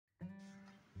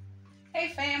Hey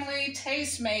family,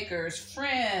 tastemakers,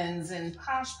 friends, and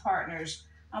posh partners.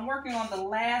 I'm working on the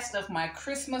last of my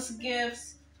Christmas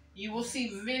gifts. You will see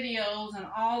videos and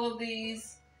all of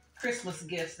these Christmas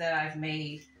gifts that I've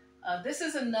made. This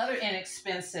is another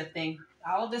inexpensive thing.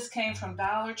 All of this came from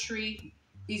Dollar Tree.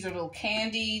 These are little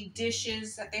candy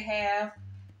dishes that they have.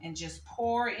 And just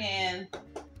pour in,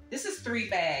 this is 3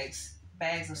 bags.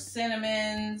 Bags of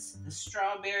cinnamons, the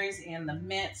strawberries, and the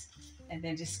mints. And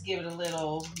then just give it a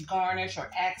little garnish or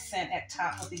accent at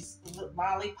top with these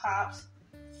lollipops.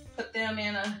 Put them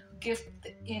in a gift,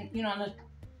 in a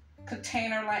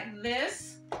container like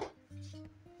this,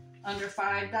 under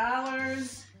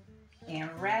 $5, and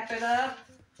wrap it up.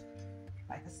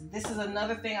 Like this is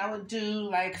another thing I would do,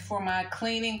 like for my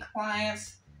cleaning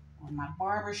clients or my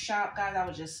barber shop guys. I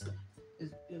would just,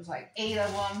 it was like 8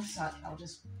 of them, so I would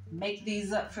just make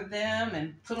these up for them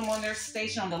and put them on their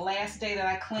station on the last day that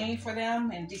I clean for them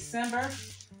in December.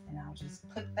 And I'll just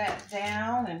put that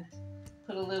down and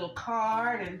put a little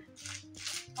card. And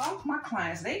all of my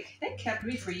clients, they kept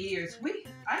me for years.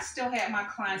 I still had my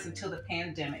clients until the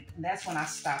pandemic, and that's when I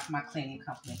stopped my cleaning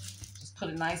company. Just put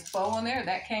a nice bow on there.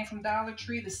 That came from Dollar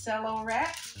Tree, the cello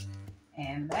wrap.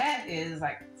 And that is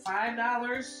like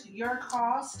 $5 your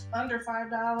cost, under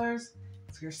 $5.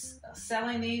 If you're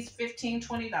selling these, $15,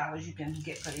 $20 you can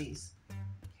get for these.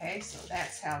 Okay, so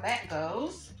that's how that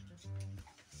goes.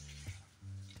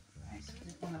 All right, so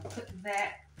we're gonna put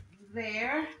that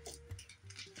there.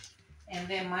 And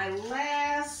then my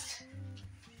last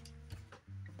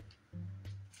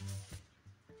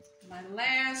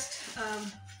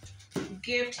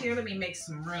gift here, let me make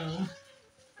some room.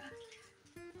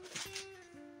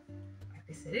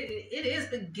 It is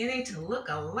beginning to look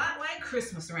a lot like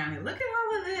Christmas around here. Look at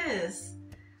all of this.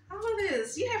 All of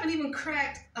this. You haven't even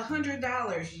cracked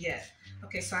 $100 yet.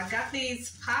 Okay, so I got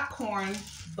these popcorn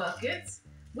buckets.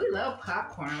 We love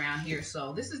popcorn around here.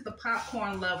 So this is the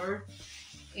popcorn lover.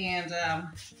 And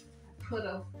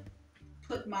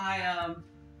put my,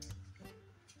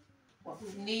 what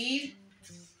we need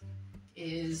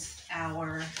is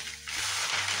our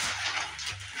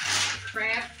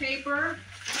craft paper.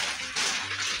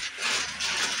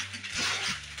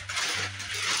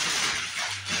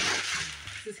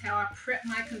 This is how I prep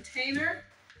my container.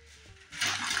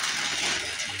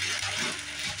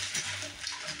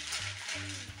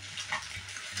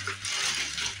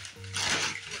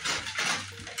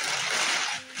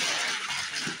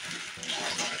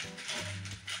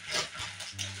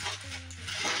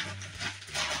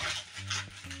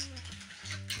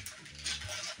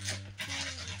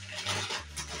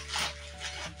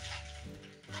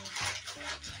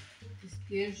 This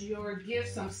gives your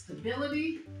gift some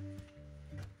stability.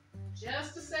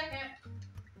 Just a second.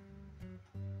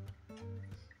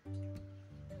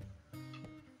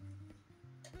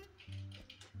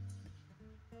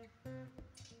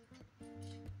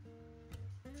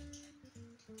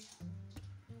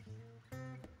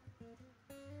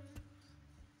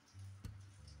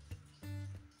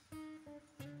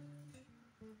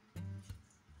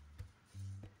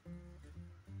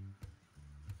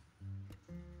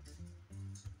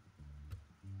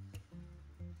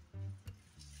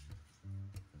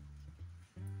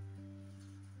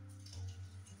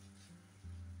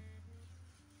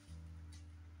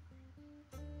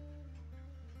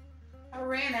 I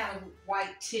ran out of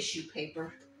white tissue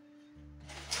paper.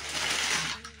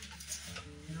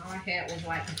 And all I had was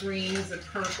like greens and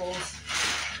purples.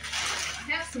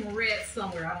 I have some red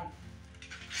somewhere. I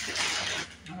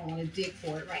don't want to dig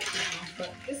for it right now.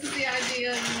 But this is the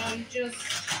idea, you just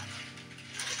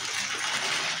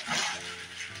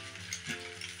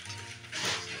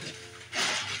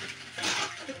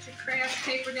put your craft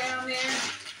paper down there.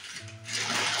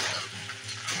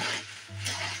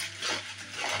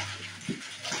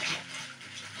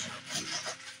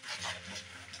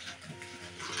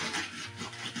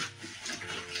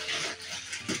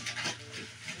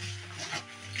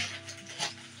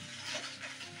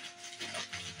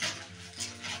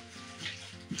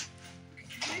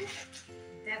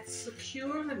 That's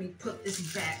secure. Let me put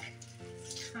this back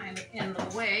kind of in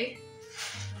the way.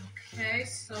 Okay,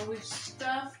 so we've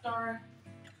stuffed our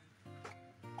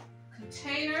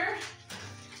container.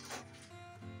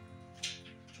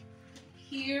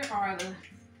 Here are the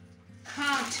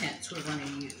contents we're going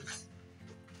to use.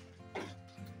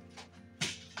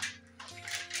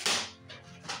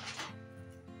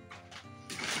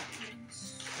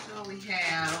 So we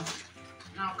have,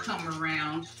 and I'll come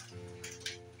around.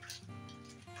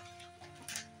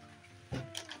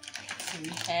 We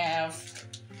have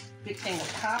a big thing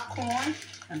of popcorn.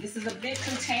 And this is a big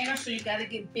container, so you got to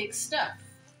get big stuff.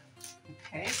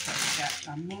 Okay, so we got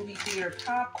Got movie theater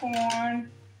popcorn.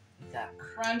 We got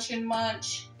Crunch and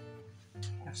Munch.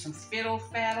 Have some Fiddle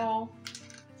Faddle.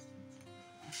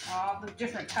 All the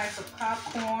different types of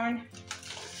popcorn.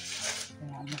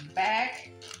 And on the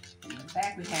back,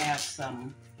 we have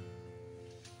some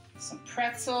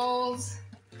pretzels.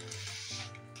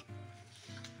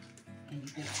 And you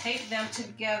can tape them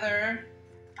together.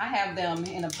 I have them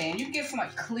in a band. You can get some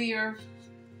like clear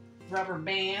rubber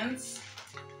bands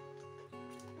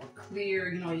or clear,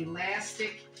 you know,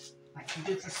 elastic like you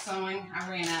do for sewing. I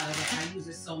ran out of it. I use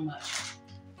it so much.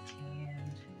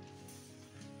 And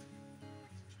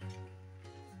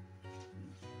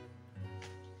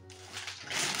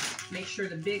make sure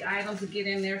the big items get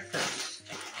in there first.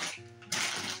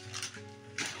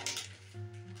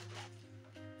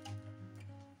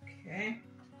 Okay.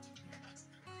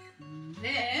 And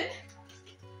then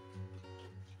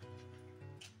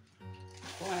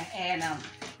we're going to add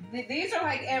these are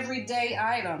like everyday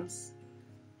items,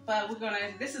 but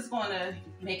this is going to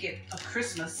make it a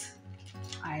Christmas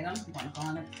item. I'm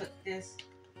going to put this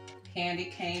candy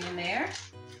cane in there.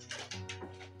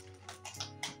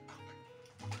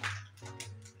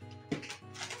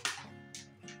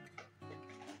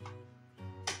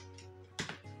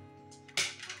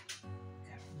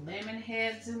 Lemon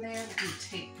heads in there. We can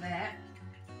take that.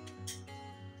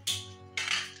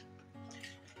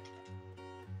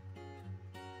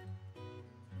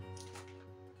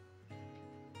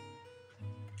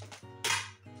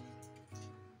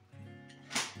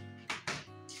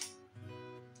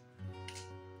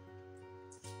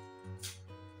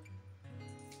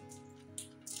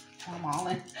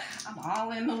 I'm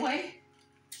all in the way.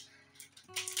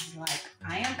 Like,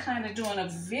 I am kind of doing a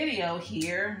video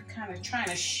here, kind of trying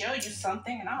to show you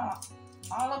something, and I'm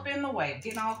all up in the way,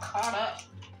 getting all caught up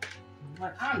in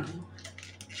what I'm doing.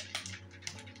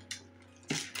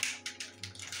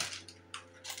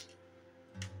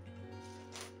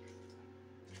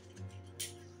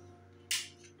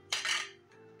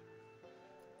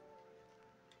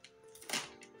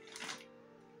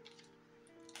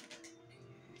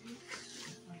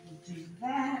 Do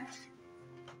that.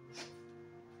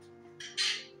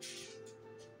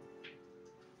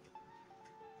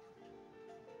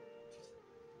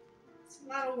 It's a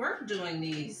lot of work doing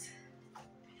these.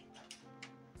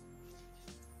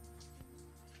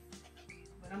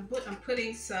 But I'm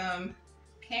putting some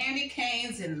candy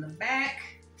canes in the back.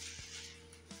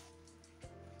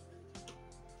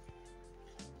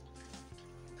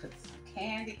 Put some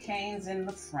candy canes in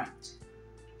the front.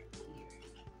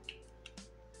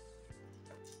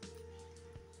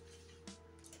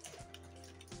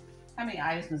 How many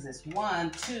items is this? 1,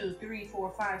 2, 3,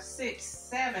 4, 5, 6,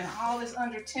 7. All this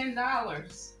under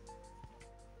 $10.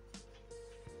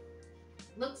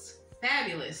 Looks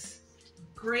fabulous.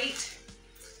 Great.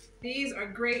 These are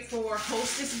great for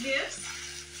hostess gifts.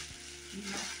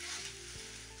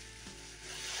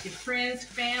 Your friends,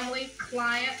 family,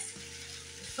 clients.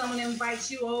 If someone invites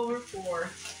you over for a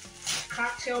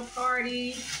cocktail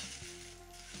party,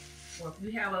 or if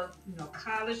you have a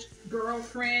college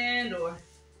girlfriend, or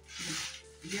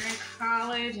you're in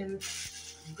college and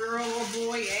a girl or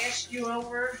boy asked you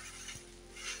over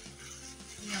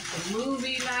for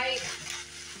movie night,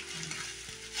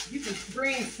 you can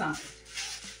bring something.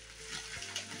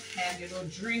 Have your little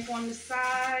drink on the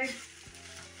side.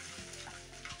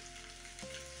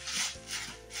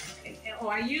 Oh,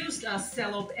 I used a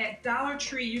cello. At Dollar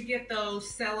Tree, you get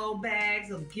those cello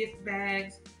bags of gift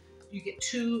bags. You get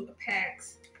 2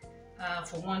 packs.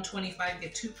 For $125, you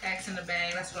get 2 packs in the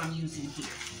bag. That's what I'm using here.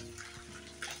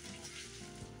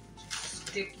 Just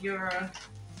stick your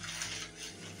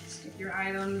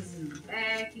items in the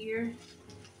bag here.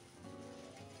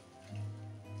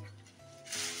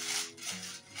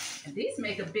 And these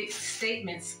make a big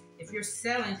statement if you're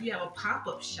selling, if you have a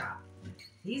pop-up shop.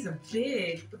 These are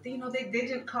big, but they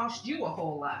didn't cost you a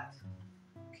whole lot.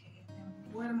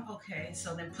 Okay,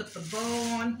 so then put the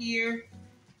bow on here.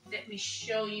 Let me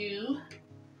show you.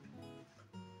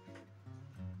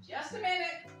 Just a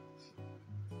minute.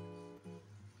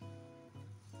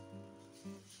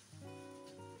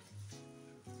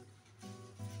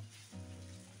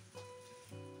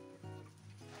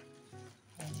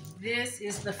 And this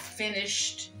is the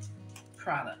finished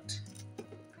product.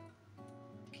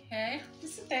 Okay,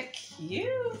 isn't that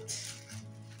cute?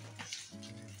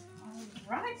 All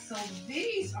right, so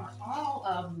these are all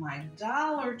of my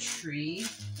Dollar Tree.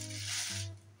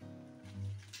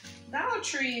 Dollar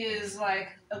Tree is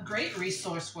like a great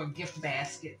resource for gift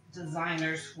basket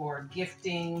designers for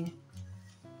gifting.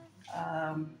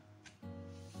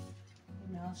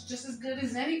 It's just as good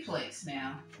as any place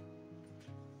now.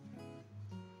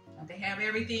 They have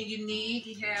everything you need.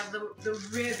 You have the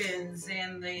ribbons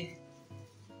and the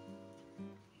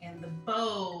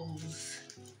bows,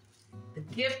 the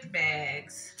gift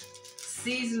bags,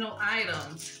 seasonal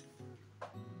items.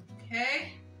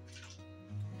 Okay.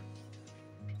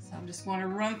 So I'm just going to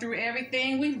run through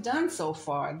everything we've done so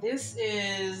far. This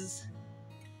is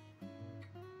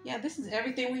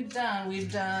everything we've done.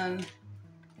 We've done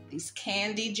these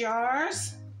candy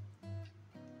jars.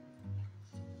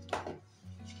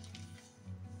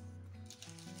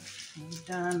 We've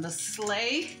done the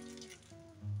sleigh,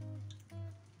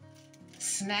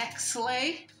 snack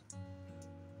sleigh.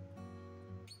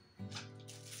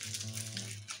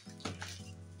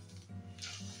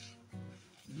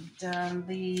 We've done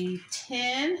the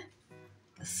tin,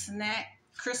 the snack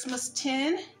Christmas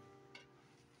tin.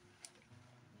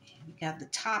 We got the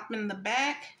top and the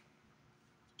back.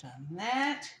 Done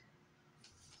that.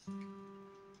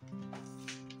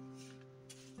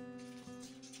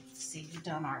 See, we've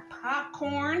done our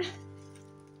popcorn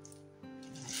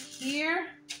here.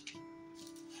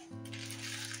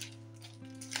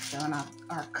 Done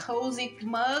our cozy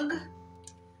mug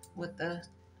with the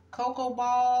cocoa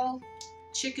ball,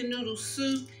 chicken noodle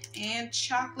soup, and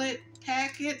chocolate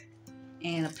packet,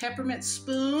 and a peppermint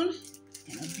spoon,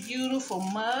 and a beautiful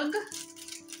mug.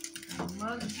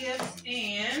 Mug gifts,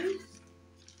 and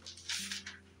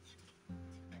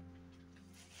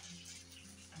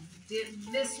did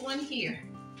this one here.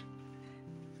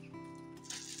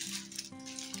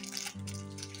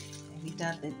 And we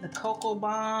done the cocoa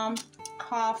bomb,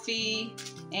 coffee,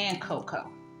 and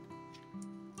cocoa.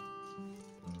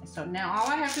 And so now all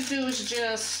I have to do is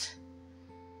just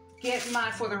get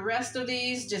for the rest of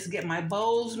these, just get my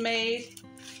bowls made.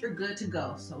 You're good to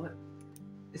go. So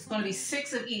it's going to be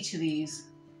 6 of each of these.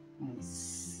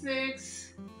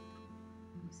 6.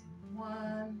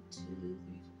 1, 2, 3,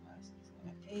 4, 5, 6,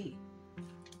 7, 8.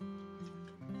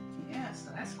 Yeah, so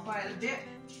that's quite a bit.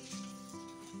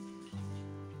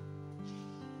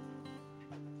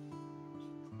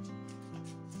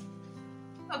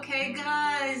 Okay,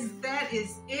 guys, that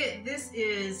is it. This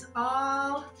is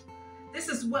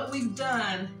what we've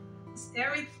done.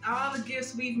 All the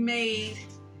gifts we've made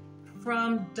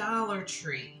from Dollar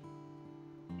Tree.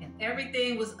 And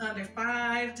everything was under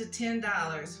 $5 to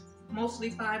 $10,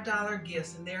 mostly $5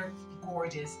 gifts, and they're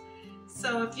gorgeous.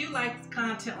 So if you like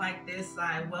content like this,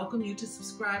 I welcome you to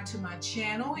subscribe to my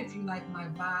channel. If you like my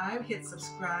vibe, hit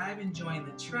subscribe and join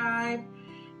the tribe.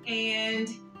 And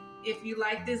if you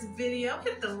like this video,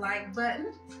 hit the like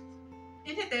button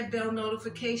and hit that bell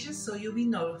notification so you'll be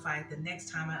notified the next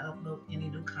time I upload any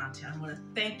new content. I want to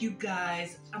thank you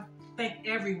guys. I thank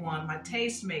everyone, my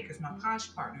tastemakers, my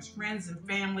posh partners, friends and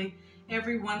family,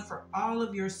 everyone for all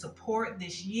of your support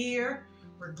this year.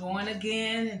 We're going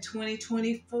again in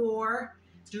 2024.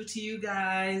 Due to you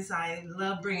guys, I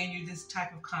love bringing you this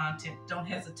type of content. Don't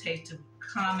hesitate to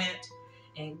comment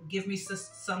and give me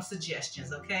some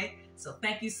suggestions, okay? So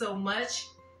thank you so much.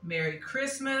 Merry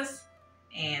Christmas,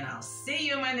 and I'll see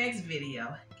you in my next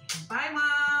video. Bye,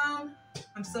 Mom.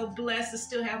 I'm so blessed to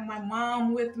still have my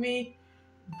mom with me.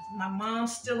 My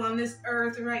mom's still on this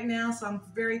earth right now, so I'm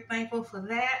very thankful for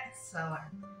that. So I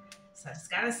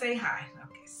just gotta say hi.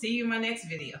 Okay, see you in my next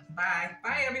video. Bye.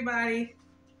 Bye, everybody.